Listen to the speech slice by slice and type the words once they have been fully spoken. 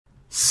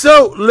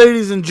So,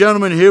 ladies and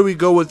gentlemen, here we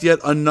go with yet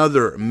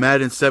another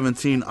Madden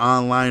 17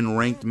 online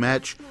ranked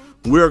match.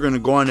 We're going to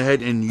go on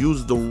ahead and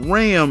use the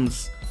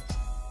Rams,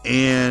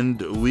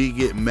 and we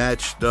get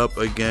matched up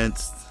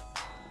against,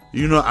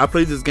 I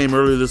played this game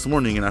earlier this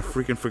morning, and I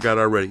freaking forgot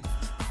already.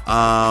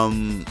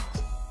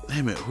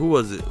 Damn it, who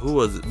was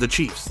it? The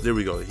Chiefs. There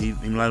we go. He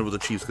lined with the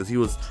Chiefs because he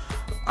was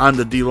on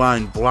the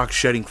D-line, block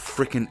shedding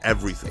freaking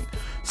everything.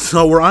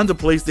 So we're on the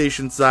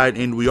PlayStation side,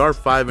 and we are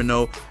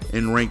 5-0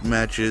 in ranked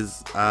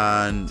matches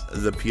on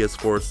the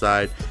PS4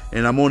 side.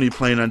 And I'm only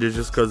playing on this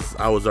just because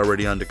I was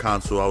already on the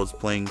console. I was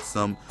playing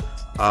some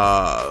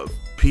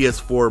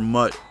PS4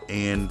 M.U.T,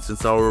 and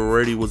since I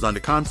already was on the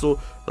console,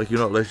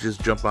 let's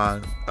just jump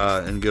on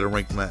and get a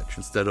ranked match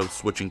instead of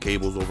switching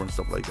cables over and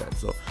stuff like that.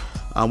 So,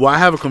 well, I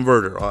have a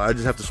converter. I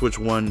just have to switch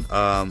one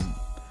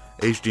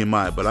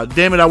HDMI, but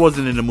damn it, I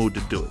wasn't in the mood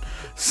to do it.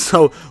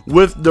 So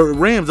with the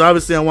Rams,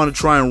 obviously I want to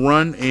try and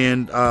run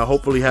and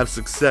hopefully have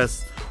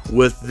success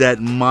with that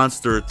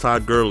monster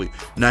Todd Gurley.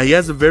 Now he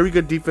has a very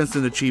good defense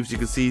in the Chiefs. You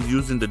can see he's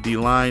using the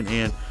D-line,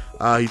 and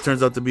he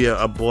turns out to be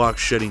a block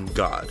shedding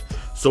god.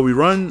 So we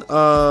run,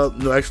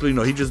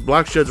 no, he just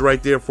block sheds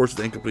right there, forces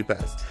the incomplete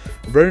pass.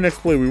 Very next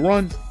play we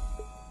run,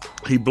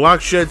 he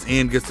block sheds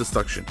and gets the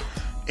suction.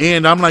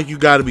 And I'm like, you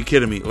gotta be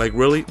kidding me. Like,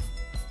 really?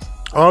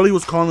 All he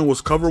was calling was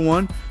cover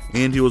 1,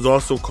 and he was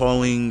also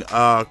calling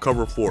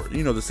cover 4.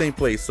 The same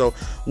play. So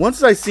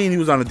once I seen he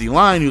was on the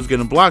D-line, he was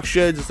getting block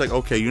sheds, it's like,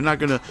 okay, you're not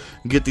going to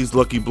get these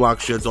lucky block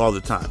sheds all the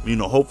time.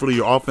 Hopefully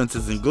your offense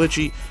isn't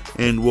glitchy,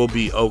 and we'll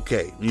be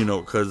okay.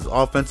 Because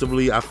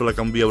offensively, I feel like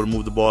I'm going to be able to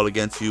move the ball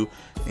against you,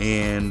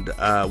 and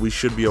we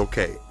should be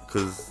okay.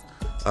 Because,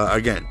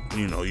 again,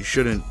 you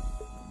shouldn't.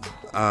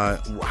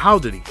 How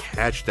did he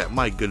catch that?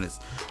 My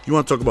goodness. You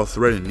want to talk about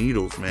threading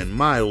needles, man.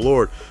 My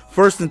lord.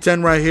 1st and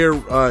 10 right here,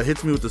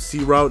 hits me with the C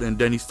route, and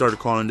then he started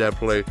calling that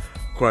play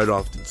quite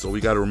often. So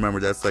we got to remember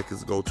that's like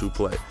his go-to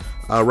play.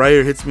 Right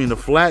here, hits me in the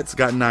flats,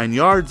 got 9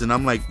 yards, and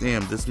I'm like,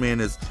 damn, this man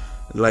is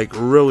like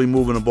really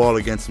moving the ball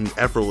against me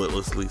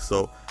effortlessly.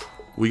 So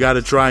we got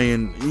to try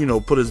and,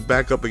 put his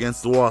back up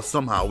against the wall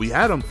somehow. We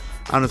had him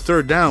on a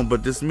 3rd down,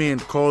 but this man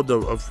called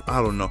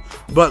I don't know.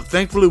 But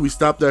thankfully, we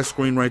stopped that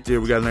screen right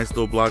there. We got a nice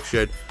little block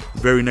shed.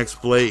 Very next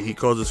play, he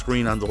calls a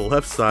screen on the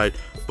left side,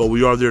 but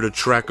we are there to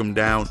track him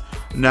down.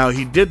 Now,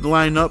 he did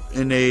line up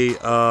in a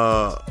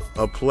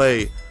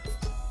play,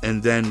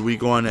 and then we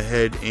go on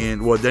ahead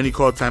and, well, then he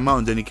called timeout,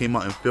 and then he came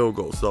out and field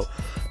goal. So,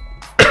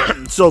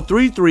 so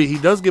 3-3, he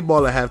does get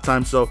ball at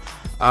halftime. So,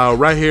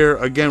 right here,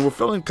 again, we're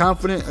feeling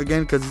confident,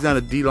 again, because he's on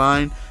a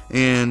D-line.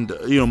 And,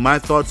 my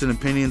thoughts and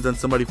opinions on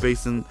somebody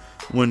facing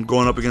when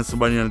going up against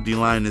somebody on a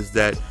D-line is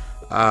that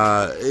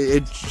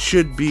it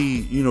should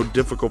be,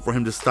 difficult for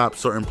him to stop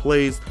certain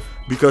plays,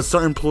 because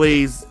certain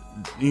plays,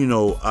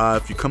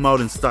 if you come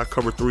out and stock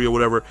cover 3 or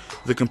whatever,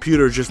 the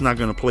computer is just not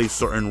going to play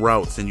certain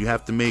routes, and you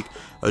have to make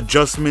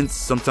adjustments.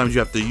 Sometimes you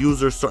have to use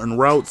certain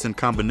routes and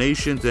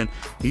combinations, and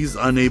he's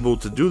unable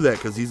to do that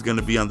because he's going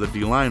to be on the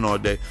D-line all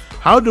day.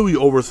 How do we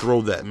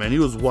overthrow that, man? He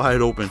was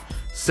wide open.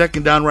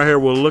 2nd down right here,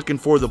 we're looking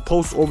for the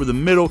post over the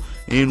middle,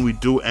 and we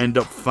do end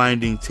up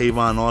finding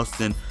Tavon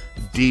Austin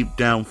deep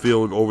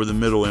downfield over the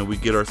middle, and we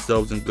get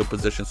ourselves in good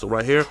position. So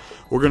right here,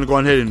 we're going to go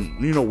ahead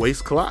and,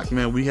 waste clock,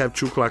 man. We have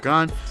true clock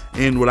on,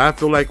 and what I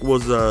feel like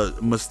was a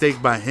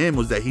mistake by him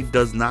was that he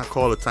does not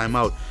call a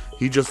timeout.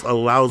 He just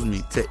allows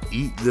me to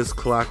eat this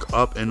clock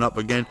up and up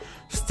again.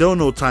 Still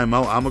no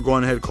timeout. I'm going to go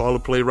on ahead, call a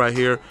play right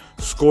here,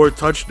 score a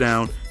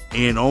touchdown,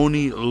 and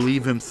only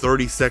leave him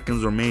 30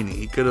 seconds remaining.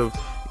 He could have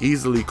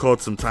easily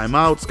called some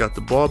timeouts, got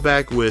the ball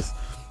back with,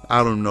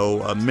 I don't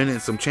know, a minute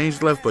and some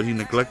change left, but he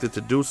neglected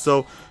to do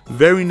so.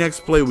 Very next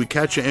play, we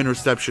catch an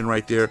interception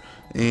right there,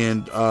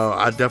 and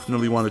I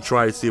definitely want to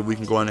try to see if we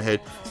can go on ahead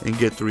and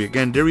get 3.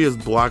 Again, there he is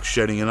block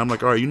shedding, and I'm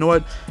like, all right, you know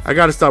what? I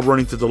got to stop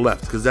running to the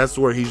left, because that's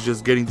where he's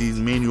just getting these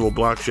manual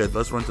block sheds.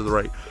 Let's run to the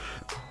right.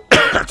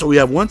 So we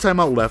have 1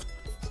 timeout left.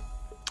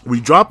 We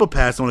drop a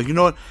pass. I'm like, you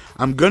know what?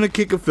 I'm going to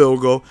kick a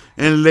field goal.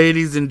 And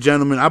ladies and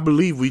gentlemen, I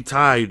believe we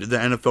tied the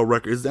NFL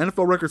record. Is the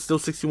NFL record still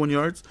 61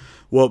 yards?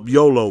 Well,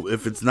 YOLO.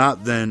 If it's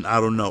not, then I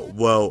don't know.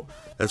 Well,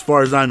 as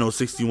far as I know,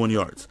 61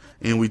 yards.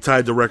 And we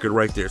tied the record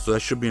right there. So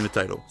that should be in the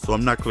title. So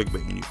I'm not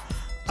clickbaiting you.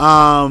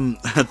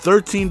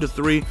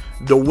 13-3.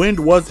 The wind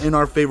was in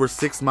our favor,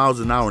 6 miles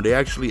an hour. They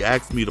actually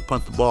asked me to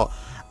punt the ball.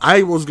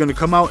 I was going to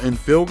come out and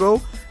field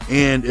goal,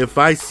 and if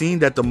I seen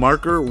that the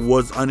marker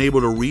was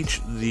unable to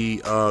reach the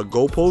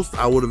goalpost,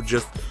 I would have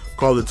just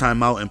called the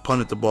timeout and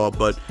punted the ball.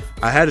 But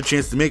I had a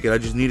chance to make it. I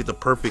just needed the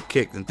perfect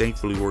kick, and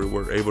thankfully we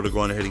were able to go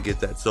on ahead and get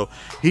that. So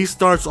he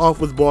starts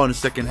off with ball in the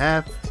 2nd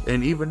half,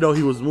 and even though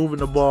he was moving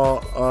the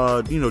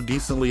ball,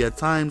 decently at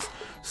times,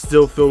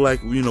 still feel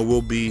like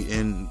we'll be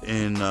in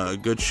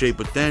good shape.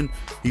 But then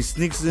he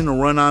sneaks in a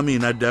run on me,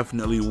 and I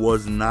definitely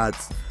was not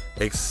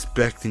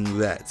expecting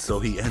that. So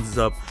he ends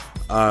up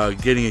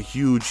getting a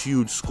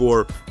huge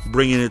score,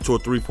 bringing it to a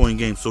 3-point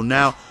game. So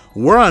now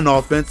we're on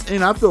offense,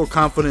 and I feel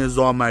confident as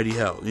almighty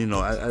hell. You know,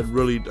 I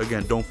really,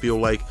 again, don't feel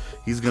like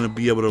he's going to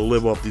be able to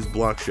live off these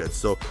block sheds.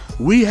 So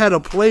we had a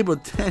play,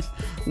 but then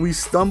we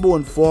stumble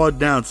and fall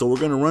down. So we're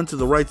going to run to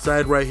the right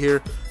side right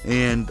here.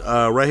 And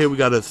right here we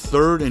got a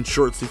 3rd and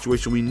short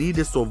situation. We need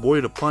this to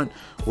avoid a punt.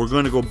 We're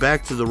going to go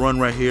back to the run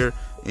right here.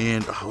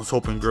 And I was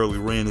hoping Gurley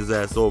ran his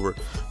ass over.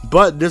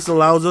 But this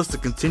allows us to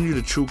continue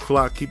to chew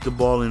clock, keep the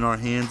ball in our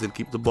hands, and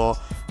keep the ball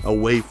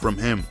away from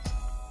him.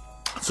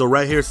 So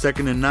right here,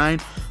 2nd and 9,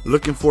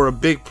 looking for a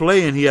big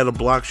play, and he had a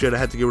block shed. I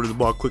had to get rid of the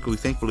ball quickly.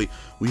 Thankfully,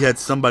 we had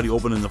somebody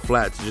open in the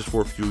flats just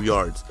for a few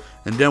yards.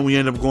 And then we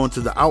end up going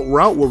to the out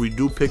route where we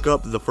do pick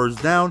up the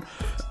 1st down.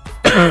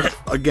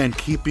 Again,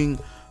 keeping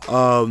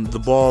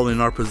the ball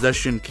in our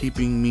possession,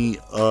 keeping me,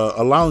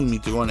 allowing me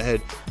to go on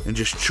ahead and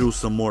just chew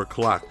some more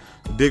clock.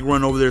 Big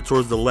run over there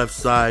towards the left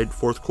side.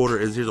 4th quarter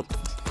is here.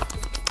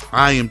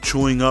 I am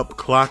chewing up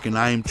clock, and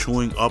I am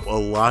chewing up a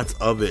lot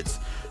of it.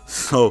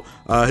 So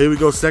here we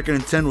go, 2nd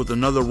and 10 with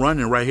another run,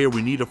 and right here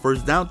we need a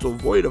 1st down to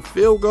avoid a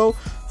field goal.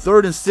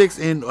 3rd and 6,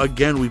 and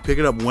again we pick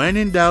it up. When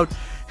in doubt,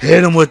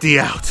 hit him with the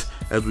out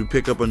as we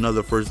pick up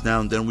another 1st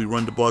down. Then we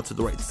run the ball to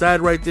the right side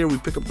right there. We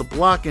pick up the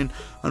block, and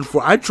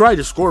I tried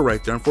to score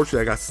right there.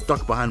 Unfortunately, I got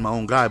stuck behind my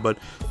own guy, but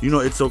you know,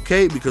 it's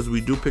okay because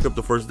we do pick up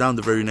the 1st down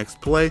the very next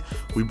play.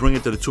 We bring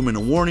it to the 2-minute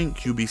warning,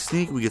 QB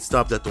sneak. We get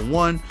stopped at the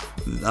 1,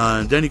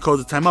 and then he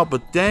calls a timeout,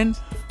 but then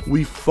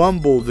we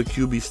fumble the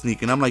QB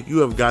sneak, and I'm like, you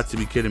have got to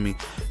be kidding me.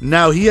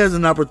 Now he has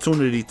an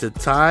opportunity to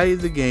tie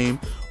the game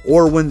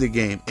or win the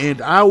game,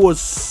 and I was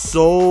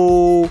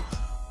so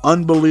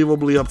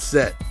unbelievably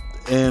upset.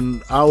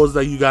 And I was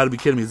like, you got to be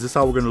kidding me. Is this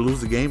how we're going to lose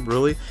the game,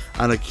 really?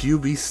 On a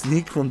QB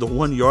sneak from the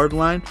 1-yard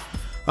line?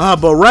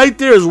 But right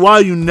there is why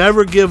you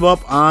never give up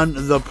on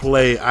the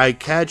play. I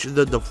catch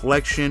the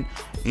deflection,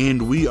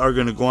 and we are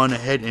going to go on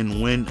ahead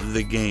and win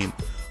the game.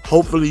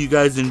 Hopefully you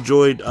guys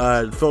enjoyed.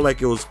 It felt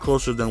like it was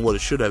closer than what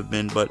it should have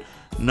been, but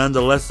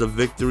nonetheless, a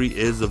victory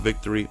is a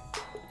victory.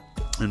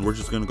 And we're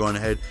just going to go on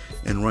ahead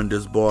and run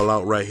this ball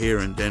out right here,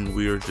 and then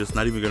we're just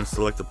not even going to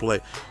select the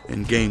play,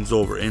 and game's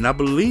over. And I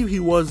believe he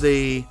was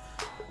a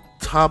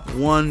top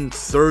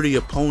 130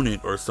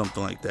 opponent or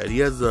something like that. He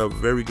has a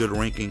very good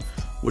ranking,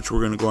 which we're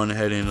going to go on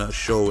ahead and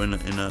show in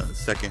a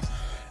second.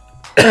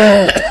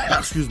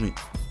 Excuse me.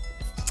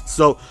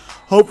 So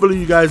hopefully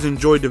you guys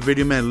enjoyed the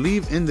video, man.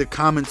 Leave in the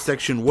comment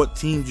section what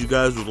teams you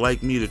guys would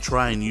like me to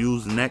try and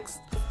use next.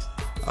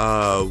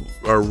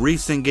 Our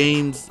recent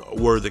games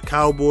were the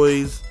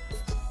Cowboys,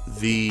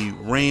 the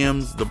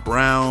Rams, the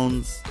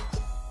Browns,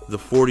 the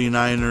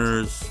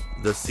 49ers,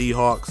 the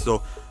Seahawks.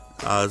 So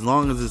as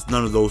long as it's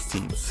none of those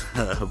teams.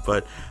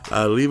 But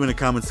leave in the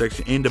comment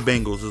section, and the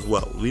Bengals as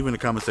well. Leave in the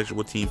comment section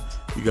what team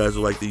you guys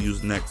would like to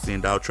use next,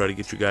 and I'll try to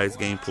get you guys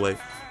gameplay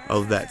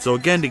of that. So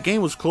again, the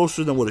game was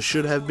closer than what it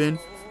should have been.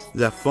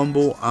 That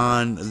fumble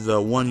on the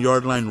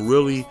 1-yard line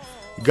really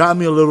got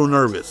me a little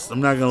nervous.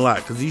 I'm not gonna lie,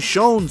 because he's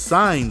shown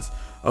signs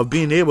of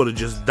being able to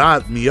just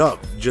dot me up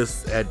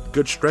just at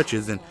good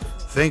stretches, and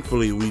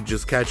thankfully we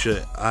just catch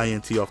an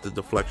INT off the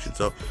deflection.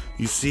 So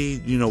you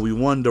see, you know, we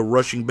won the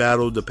rushing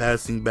battle, the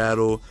passing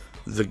battle,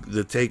 the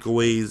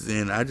takeaways,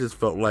 and I just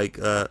felt like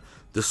the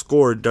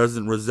score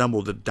doesn't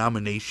resemble the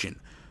domination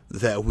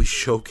that we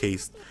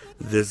showcased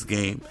this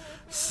game.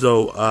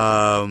 So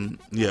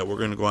yeah, we're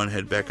gonna go on and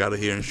head back out of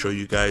here and show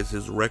you guys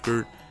his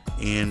record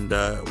and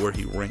where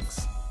he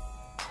ranks.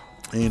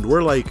 And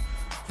we're like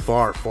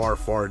far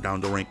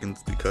down the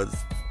rankings because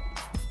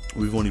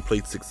we've only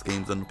played 6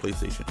 games on the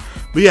PlayStation.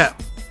 But yeah,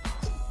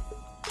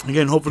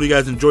 again, hopefully you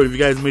guys enjoyed. If you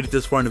guys made it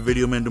this far in the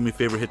video, man, do me a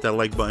favor, hit that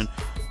like button.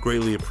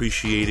 Greatly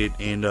appreciate it.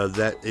 And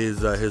that is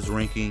his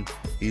ranking.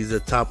 He's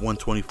a top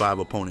 125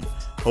 opponent.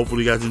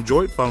 Hopefully you guys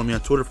enjoyed. Follow me on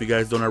Twitter if you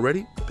guys don't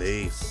already.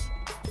 Peace.